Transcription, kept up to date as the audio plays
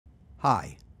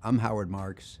Hi, I'm Howard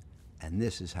Marks, and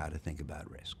this is How to Think About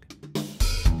Risk.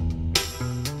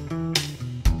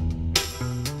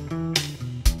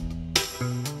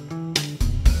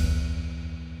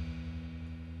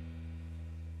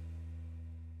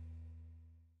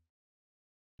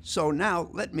 So now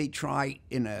let me try,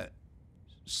 in a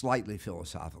slightly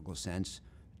philosophical sense,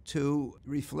 to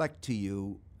reflect to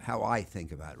you how I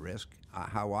think about risk,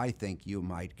 how I think you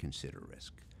might consider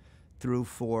risk, through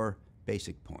 4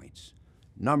 basic points.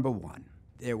 Number 1,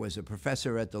 there was a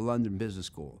professor at the London Business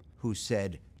School who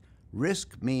said,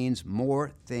 risk means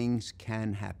more things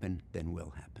can happen than will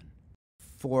happen.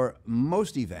 For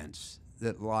most events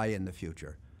that lie in the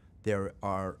future, there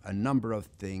are a number of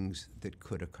things that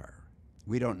could occur.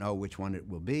 We don't know which one it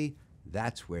will be.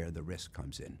 That's where the risk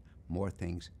comes in. More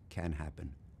things can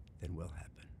happen than will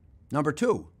happen. Number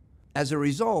 2, as a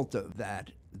result of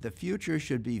that, the future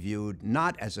should be viewed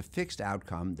not as a fixed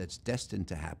outcome that's destined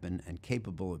to happen and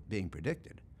capable of being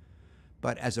predicted,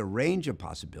 but as a range of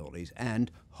possibilities,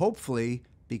 and hopefully,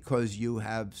 because you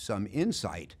have some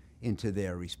insight into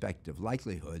their respective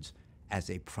likelihoods, as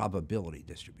a probability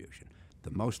distribution.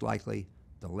 The most likely,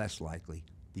 the less likely,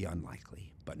 the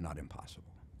unlikely, but not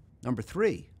impossible. Number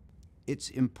 3, it's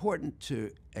important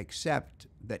to accept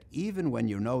that even when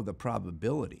you know the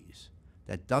probabilities,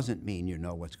 that doesn't mean you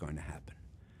know what's going to happen.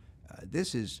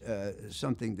 This is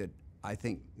something that I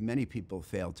think many people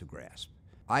fail to grasp.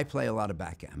 I play a lot of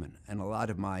backgammon, and a lot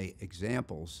of my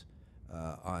examples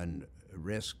on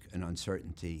risk and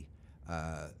uncertainty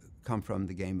come from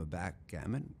the game of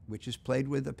backgammon, which is played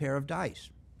with a pair of dice.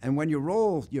 And when you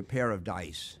roll your pair of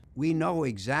dice, we know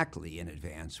exactly in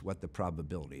advance what the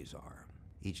probabilities are.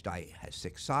 Each die has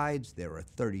 6 sides. There are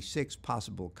 36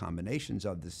 possible combinations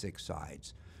of the 6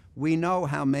 sides. We know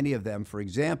how many of them, for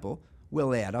example,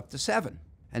 will add up to 7.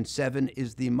 And 7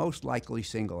 is the most likely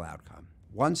single outcome.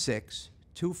 1, 6,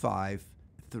 2, 5,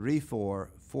 3, 4,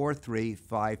 4, 3,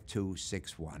 5, 2,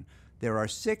 6, 1. There are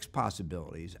 6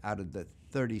 possibilities out of the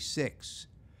 36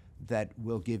 that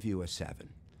will give you a 7.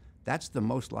 That's the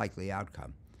most likely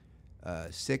outcome.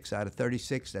 6 out of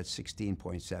 36, that's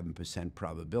 16.7%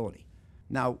 probability.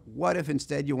 Now, what if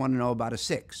instead you want to know about a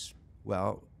 6?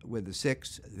 Well, with the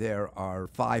 6, there are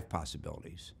 5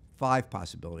 possibilities. 5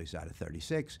 possibilities out of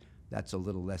 36, that's a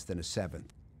little less than a 7th.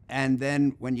 And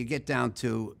then when you get down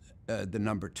to the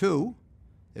number 2,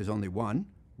 there's only 1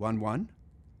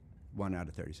 out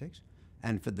of 36.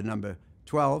 And for the number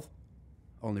 12,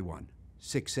 only 1,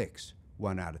 6, 6.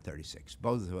 1 out of 36.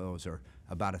 Both of those are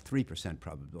about a 3%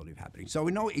 probability of happening. So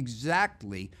we know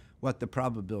exactly what the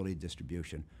probability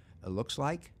distribution looks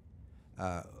like.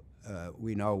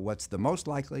 We know what's the most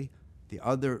likely, the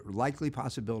other likely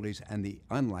possibilities, and the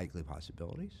unlikely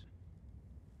possibilities.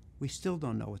 We still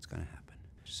don't know what's going to happen.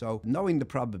 So knowing the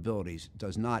probabilities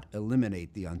does not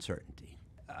eliminate the uncertainty.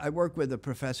 I work with a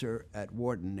professor at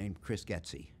Wharton named Chris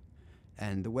Getze,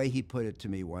 and the way he put it to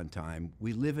me one time,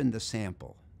 we live in the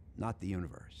sample, not the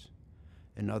universe.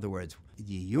 In other words,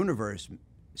 the universe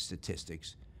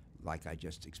statistics, like I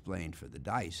just explained for the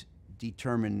dice,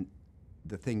 determine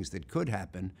the things that could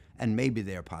happen, and maybe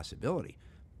they're a possibility.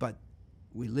 But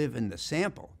we live in the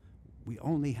sample. We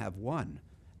only have one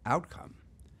outcome,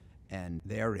 and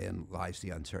therein lies the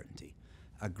uncertainty.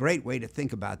 A great way to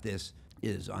think about this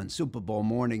is on Super Bowl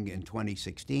morning in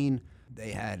 2016.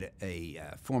 They had a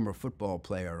former football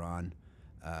player on,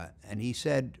 and he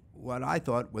said what I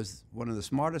thought was one of the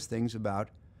smartest things about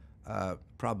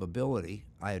probability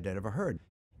I had ever heard.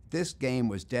 This game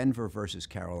was Denver versus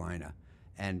Carolina,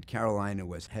 and Carolina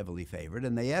was heavily favored,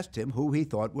 and they asked him who he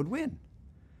thought would win.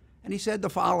 And he said the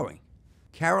following: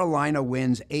 Carolina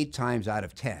wins 8 times out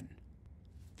of 10.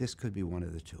 This could be one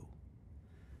of the 2.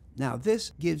 Now,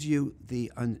 this gives you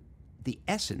the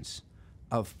essence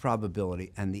of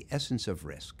probability and the essence of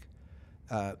risk.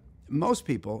 Most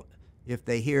people, if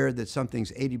they hear that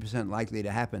something's 80% likely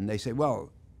to happen, they say,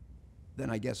 well,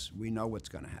 then I guess we know what's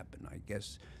going to happen. I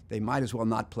guess they might as well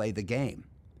not play the game.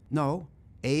 No,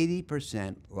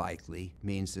 80% likely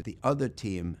means that the other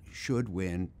team should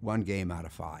win 1 game out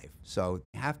of 5. So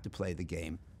we have to play the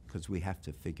game because we have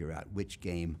to figure out which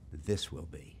game this will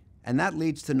be. And that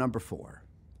leads to number 4.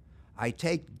 I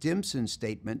take Dimson's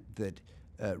statement that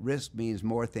risk means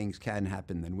more things can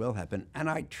happen than will happen, and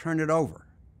I turn it over.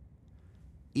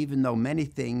 Even though many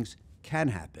things can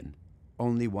happen,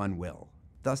 only one will.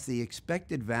 Thus, the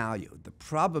expected value, the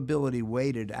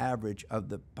probability-weighted average of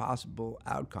the possible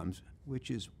outcomes,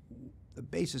 which is the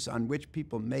basis on which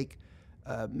people make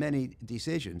many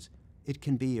decisions, it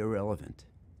can be irrelevant.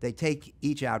 They take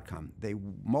each outcome, they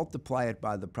multiply it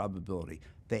by the probability,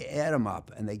 They add them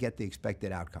up and they get the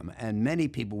expected outcome. And many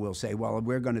people will say, well,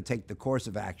 we're going to take the course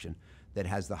of action that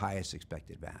has the highest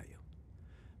expected value.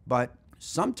 But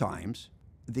sometimes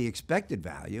the expected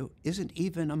value isn't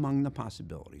even among the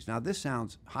possibilities. Now, this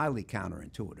sounds highly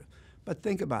counterintuitive, but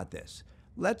think about this.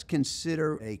 Let's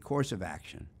consider a course of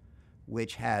action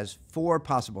which has 4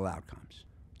 possible outcomes: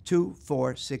 2,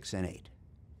 4, 6, and 8.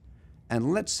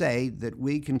 And let's say that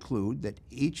we conclude that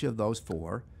each of those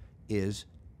 4 is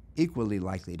equally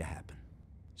likely to happen.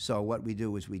 So what we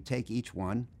do is we take each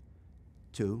one,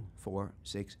 2, 4,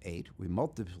 6, 8, we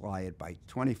multiply it by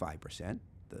 25%,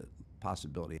 the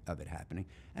possibility of it happening,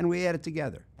 and we add it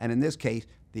together. And in this case,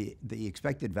 the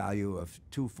expected value of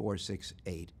 2, 4, 6,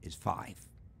 8 is 5.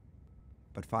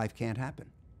 But 5 can't happen.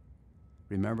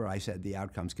 Remember, I said the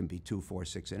outcomes can be 2, 4,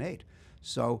 6, and 8.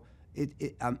 So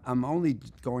I'm only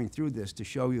going through this to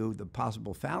show you the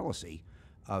possible fallacy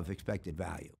of expected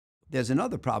value. There's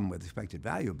another problem with expected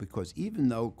value, because even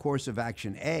though course of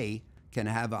action A can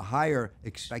have a higher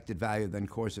expected value than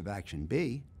course of action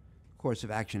B, course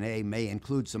of action A may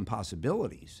include some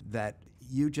possibilities that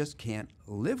you just can't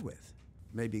live with.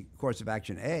 Maybe course of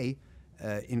action A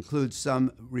includes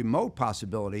some remote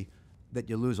possibility that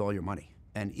you lose all your money.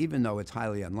 And even though it's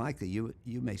highly unlikely, you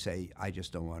may say, I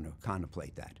just don't want to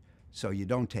contemplate that. So you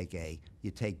don't take A,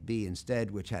 you take B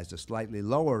instead, which has a slightly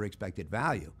lower expected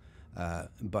value,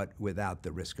 but without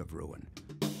the risk of ruin.